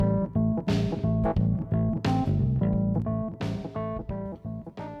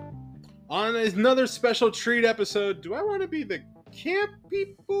On another special treat episode, do I want to be the camp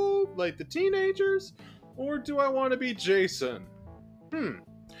people, like the teenagers, or do I want to be Jason?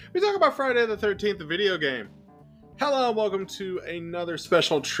 We talk about Friday the 13th, the video game. Hello, and welcome to another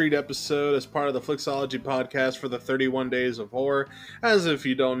special treat episode as part of the Flixology podcast for the 31 Days of Horror. As if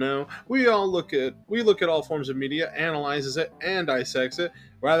you don't know, we look at all forms of media, analyzes it, and dissects it.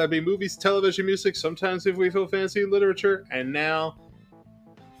 Whether it be movies, television, music, sometimes if we feel fancy, literature, and now,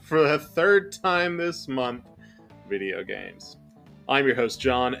 for the third time this month, video games. I'm your host,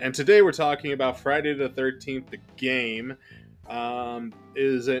 John, and today we're talking about Friday the 13th, the game.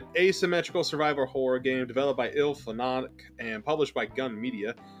 Is an asymmetrical survival horror game developed by IllFonic and published by Gun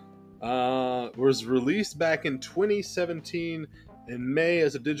Media. Was released back in 2017 in May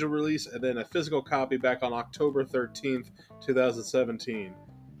as a digital release, and then a physical copy back on October 13th, 2017.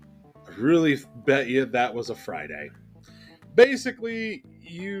 I really bet you that was a Friday. Basically,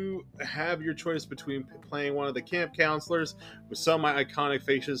 you have your choice between playing one of the camp counselors with some iconic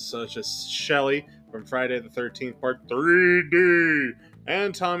faces such as Shelly from Friday the 13th Part 3D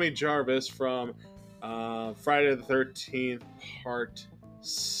and Tommy Jarvis from Friday the 13th Part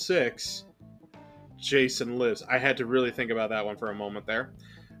 6, Jason Lives. I had to really think about that one for a moment there.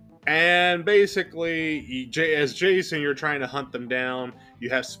 And basically, as Jason, you're trying to hunt them down. You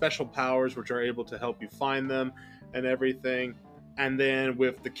have special powers which are able to help you find them and everything. And then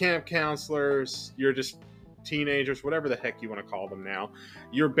with the camp counselors, you're just teenagers, whatever the heck you want to call them now.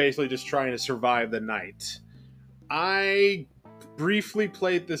 You're basically just trying to survive the night. I briefly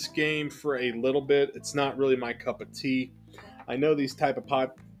played this game for a little bit. It's not really my cup of tea. I know these type of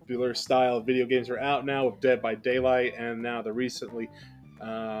popular style video games are out now with Dead by Daylight and now the recently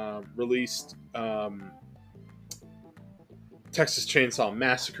released Texas Chainsaw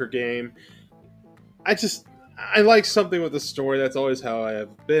Massacre game. I like something with a story. That's always how I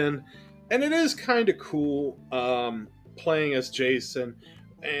have been. And it is kind of cool playing as Jason.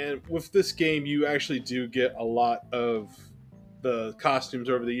 And with this game, you actually do get a lot of the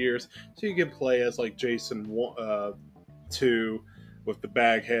costumes over the years. So you can play as like Jason 2 with the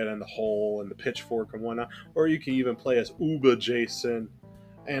bag head and the hole and the pitchfork and whatnot. Or you can even play as Uba Jason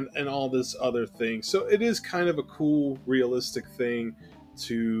and all this other thing. So it is kind of a cool, realistic thing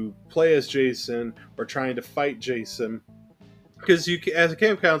to play as Jason or trying to fight Jason, because you, as a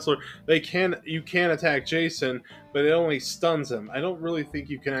camp counselor, you can attack Jason, but it only stuns him. I don't really think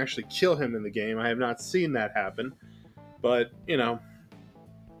you can actually kill him in the game. I have not seen that happen, but you know,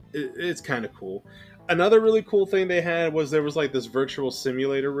 it's kind of cool. Another really cool thing they had was there was like this virtual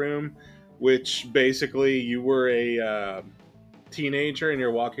simulator room, which basically you were a teenager and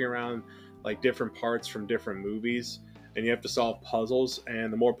you're walking around like different parts from different movies. And you have to solve puzzles,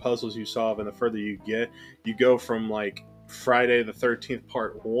 and the more puzzles you solve and the further you get, you go from like Friday the 13th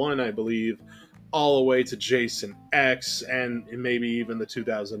Part 1, I believe, all the way to Jason X, and maybe even the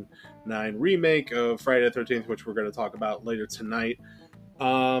 2009 remake of Friday the 13th, which we're going to talk about later tonight.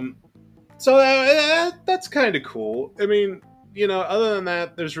 So that's kind of cool. I mean, you know, other than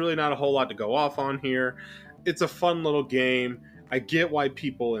that, there's really not a whole lot to go off on here. It's a fun little game. I get why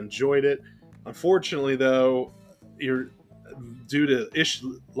people enjoyed it. Unfortunately, though, due to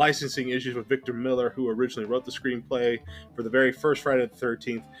licensing issues with Victor Miller, who originally wrote the screenplay for the very first Friday the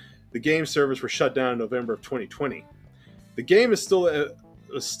 13th, the game servers were shut down in November of 2020. The game is still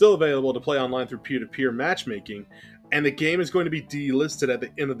available to play online through peer-to-peer matchmaking, and the game is going to be delisted at the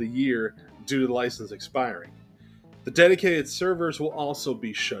end of the year due to the license expiring. The dedicated servers will also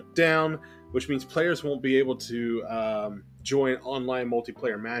be shut down, which means players won't be able to join online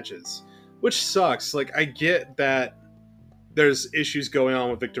multiplayer matches. Which sucks. Like, I get that there's issues going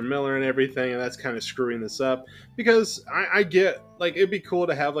on with Victor Miller and everything, and that's kind of screwing this up. Because I get, like, it'd be cool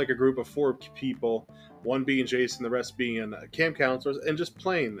to have, like, a group of 4 people, one being Jason, the rest being camp counselors, and just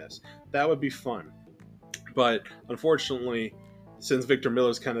playing this. That would be fun. But, unfortunately, since Victor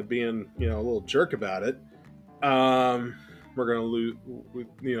Miller's kind of being, you know, a little jerk about it, we're going to lose,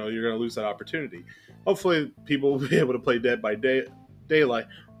 you know, you're going to lose that opportunity. Hopefully, people will be able to play Dead by Daylight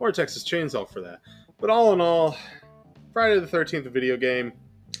or Texas Chainsaw for that. But all in all, Friday the 13th, a video game,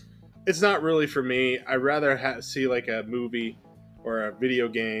 it's not really for me. I'd rather see like a movie or a video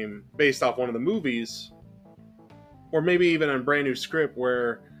game based off one of the movies, or maybe even a brand new script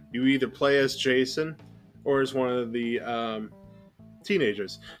where you either play as Jason or as one of the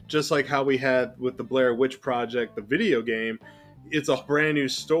teenagers. Just like how we had with the Blair Witch Project, the video game. It's a brand new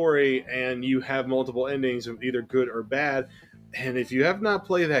story and you have multiple endings of either good or bad. And if you have not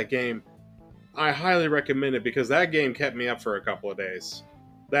played that game, I highly recommend it because that game kept me up for a couple of days.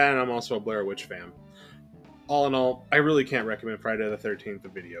 That, and I'm also a Blair Witch fan. all in all, I really can't recommend Friday the 13th, a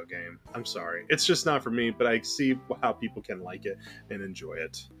video game. I'm sorry. It's just not for me, but I see how people can like it and enjoy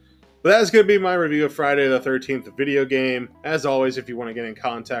it. But that's going to be my review of Friday the 13th, a video game. As always, if you want to get in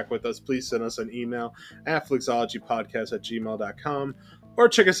contact with us, please send us an email at flixologypodcast@gmail.com or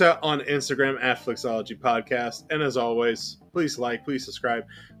check us out on Instagram at flixologypodcast. And as always, please like, please subscribe,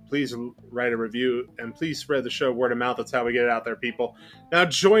 please write a review, and please spread the show word of mouth. That's how we get it out there, people. Now,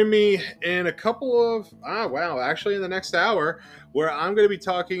 join me in a couple of, actually in the next hour, where I'm going to be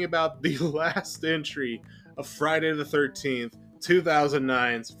talking about the last entry of Friday the 13th,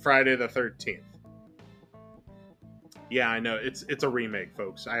 2009's Friday the 13th. Yeah, I know. It's a remake,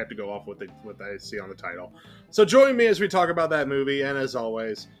 folks. I have to go off what I see on the title. So join me as we talk about that movie. And as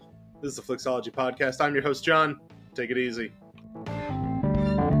always, this is the Flixology Podcast. I'm your host, John. Take it easy.